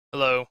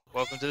Hello,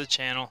 welcome to the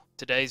channel.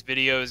 Today's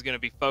video is going to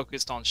be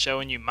focused on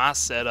showing you my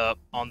setup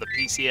on the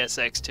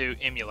PCSX2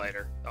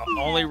 emulator.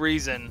 The only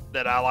reason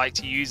that I like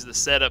to use the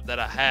setup that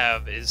I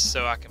have is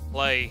so I can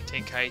play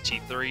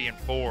Tenkaichi 3 and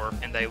 4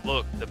 and they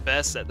look the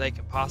best that they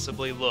can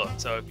possibly look.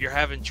 So if you're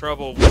having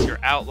trouble with your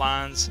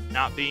outlines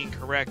not being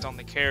correct on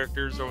the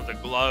characters, or the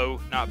glow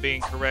not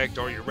being correct,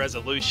 or your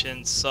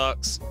resolution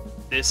sucks,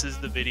 this is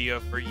the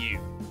video for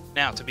you.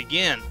 Now to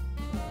begin,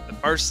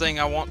 the first thing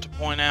I want to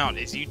point out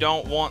is you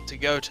don't want to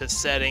go to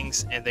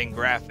settings and then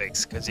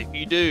graphics, because if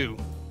you do,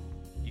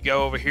 you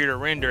go over here to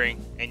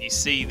rendering and you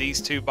see these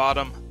two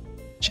bottom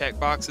check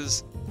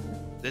boxes.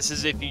 This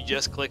is if you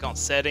just click on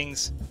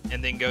settings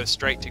and then go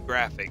straight to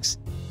graphics.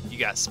 You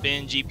got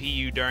spin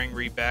GPU during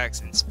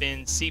readbacks and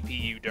spin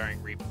CPU during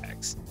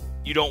readbacks.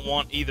 You don't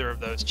want either of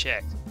those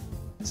checked.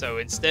 So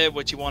instead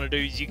what you want to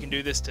do is you can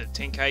do this to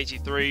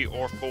Tenkaichi 3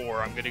 or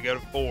 4. I'm going to go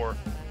to 4.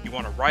 You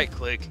want to right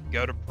click,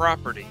 go to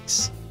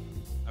properties.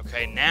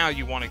 Okay, now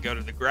you want to go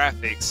to the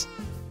graphics,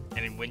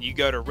 and when you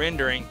go to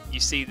rendering, you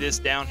see this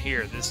down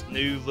here, this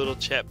new little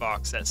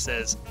checkbox that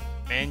says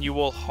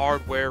manual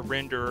hardware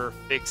renderer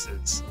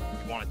fixes.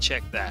 You want to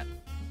check that.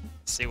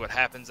 See what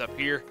happens up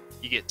here?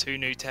 You get two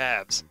new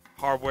tabs,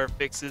 hardware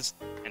fixes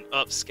and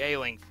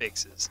upscaling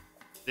fixes.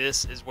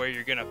 This is where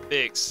you're going to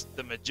fix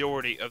the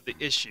majority of the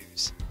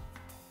issues.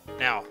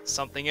 Now,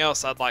 something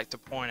else I'd like to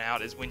point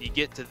out is when you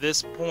get to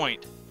this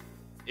point,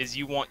 is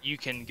you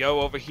can go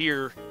over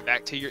here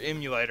back to your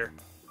emulator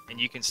and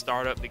you can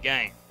start up the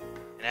game.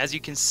 And as you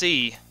can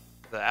see,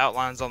 the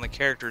outlines on the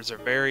characters are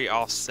very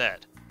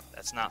offset.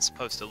 That's not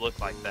supposed to look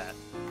like that.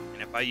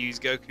 And if I use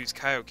Goku's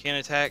Kaioken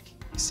attack,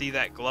 you see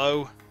that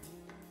glow?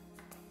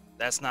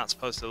 That's not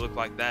supposed to look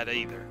like that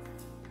either.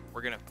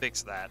 We're gonna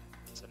fix that.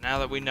 So now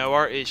that we know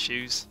our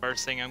issues,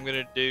 first thing I'm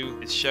going to do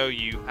is show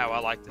you how I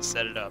like to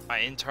set it up. My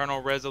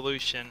internal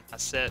resolution I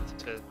set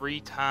to 3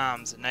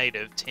 times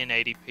native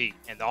 1080p.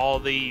 And all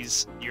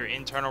these, your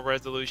internal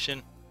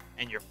resolution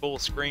and your full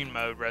screen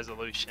mode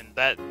resolution,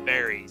 that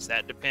varies.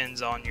 That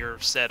depends on your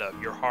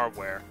setup, your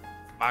hardware.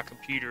 My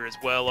computer is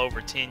well over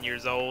 10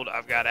 years old.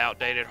 I've got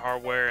outdated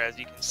hardware, as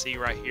you can see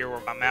right here where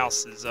my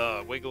mouse is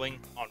wiggling.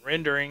 On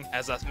rendering,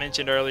 as I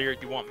mentioned earlier,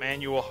 you want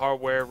manual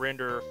hardware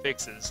renderer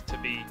fixes to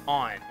be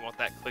on. You want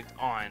that clicked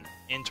on.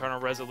 Internal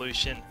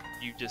resolution,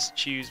 you just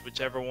choose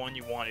whichever one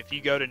you want. If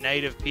you go to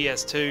native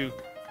PS2,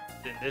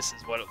 then this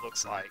is what it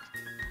looks like.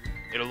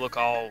 It'll look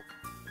all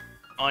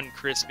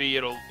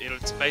uncrispy.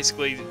 It's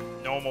basically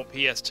normal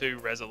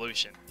PS2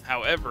 resolution.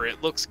 However,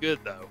 it looks good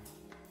though.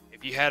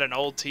 If you had an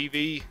old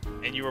TV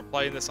and you were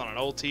playing this on an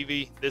old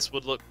TV, this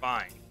would look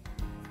fine.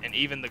 And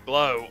even the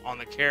glow on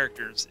the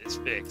characters is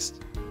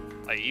fixed.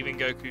 Like even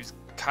Goku's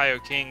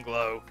Kaioken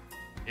glow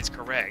is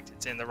correct.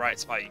 It's in the right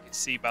spot. You can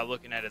see by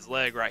looking at his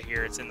leg right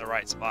here, it's in the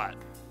right spot.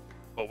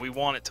 But we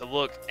want it to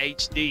look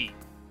HD.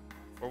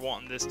 We're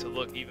wanting this to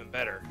look even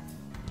better.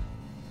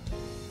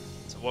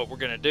 So what we're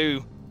going to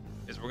do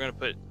is we're going to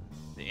put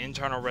the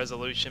internal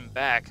resolution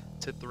back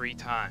to 3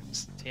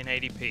 times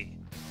 1080p.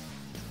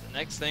 The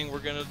next thing we're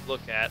going to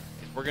look at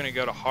is we're going to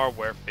go to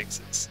hardware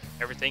fixes.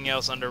 Everything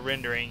else under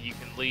rendering you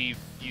can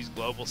use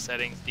global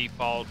settings,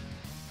 default.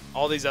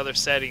 All these other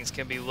settings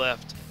can be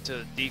left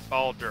to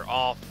default or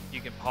off.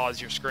 You can pause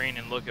your screen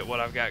and look at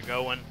what I've got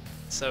going.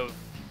 So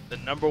the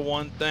number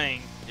one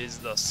thing is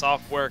the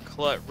software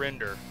CLUT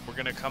render. We're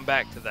going to come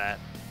back to that.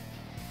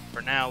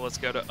 For now, let's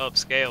go to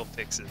upscale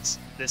fixes.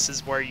 This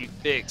is where you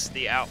fix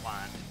the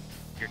outline.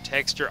 Your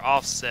texture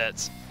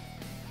offsets.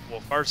 Well,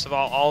 first of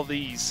all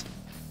these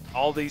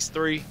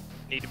 3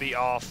 need to be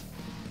off.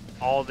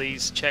 All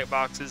these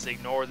checkboxes,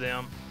 ignore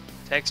them.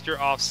 Texture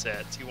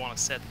offsets, you want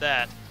to set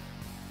that.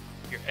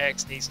 Your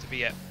X needs to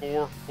be at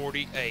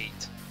 448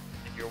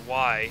 and your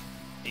Y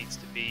needs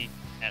to be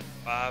at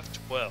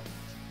 512.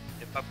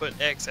 If I put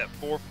X at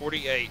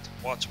 448,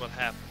 watch what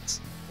happens.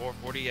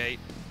 448,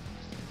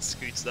 it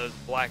scoots those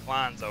black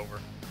lines over.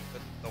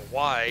 Put the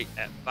Y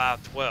at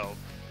 512.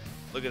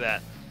 Look at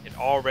that. It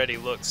already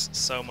looks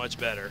so much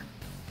better.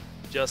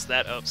 Just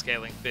that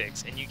upscaling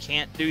fix, and you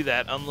can't do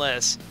that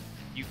unless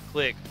you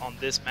click on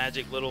this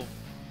magic little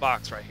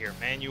box right here,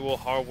 manual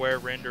hardware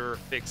renderer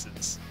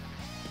fixes.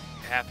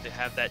 You have to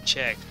have that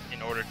checked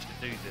in order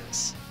to do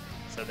this.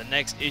 So the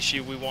next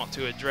issue we want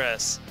to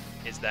address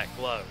is that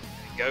glow.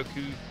 And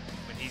Goku,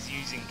 when he's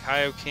using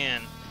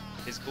Kaioken,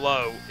 his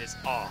glow is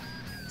off.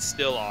 It's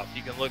still off.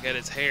 You can look at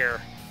his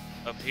hair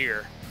up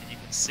here and you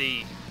can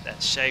see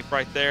that shape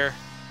right there.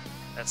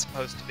 That's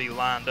supposed to be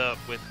lined up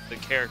with the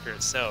character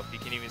itself. You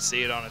can even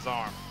see it on his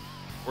arm.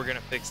 We're going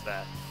to fix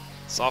that.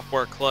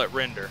 Software CLUT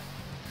render.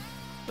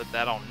 Put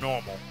that on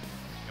normal.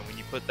 And when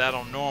you put that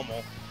on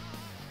normal,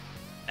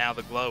 now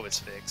the glow is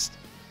fixed.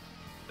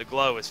 The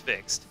glow is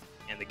fixed.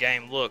 And the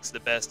game looks the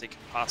best it can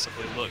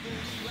possibly look.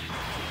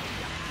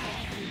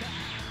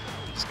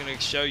 I'm just going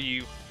to show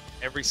you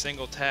every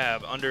single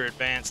tab. Under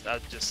advanced,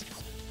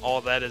 all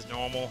that is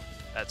normal.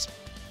 That's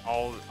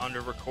all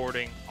under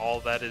recording. All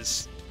that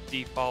is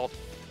default.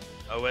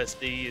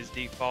 OSD is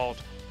default.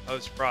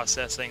 Post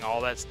processing, all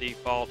that's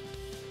default.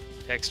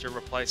 texture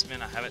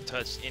replacement. I haven't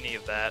touched any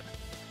of that.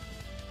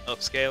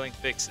 Upscaling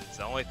fixes.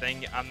 The only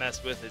thing I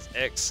mess with is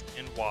X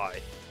and Y.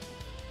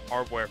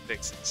 Hardware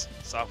fixes.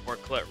 Software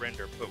CLET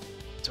render put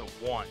to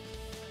 1.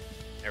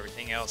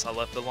 Everything else I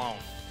left alone.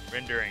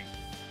 Rendering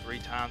 3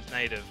 times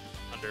native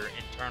under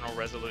internal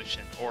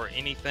resolution, or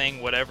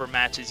anything, whatever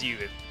matches you.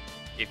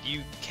 If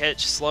you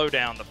catch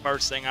slowdown, the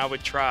first thing I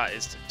would try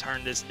is to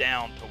turn this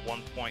down to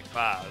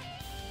 1.5.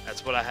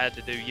 That's what I had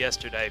to do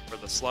yesterday for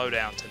the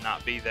slowdown to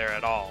not be there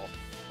at all.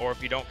 Or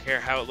if you don't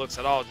care how it looks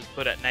at all, just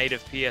put at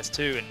native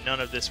PS2 and none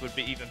of this would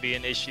even be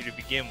an issue to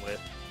begin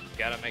with. You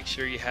gotta make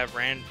sure you have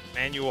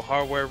manual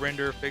hardware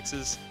render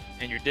fixes,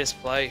 and your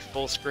display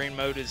full screen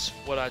mode is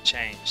what I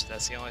changed.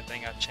 That's the only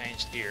thing I've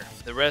changed here.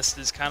 The rest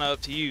is kind of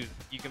up to you.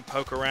 You can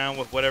poke around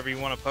with whatever you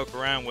want to poke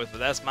around with, but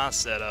that's my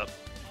setup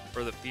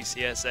for the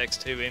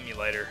PCSX2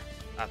 emulator.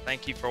 I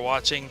thank you for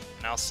watching,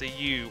 and I'll see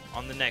you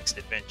on the next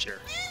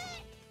adventure.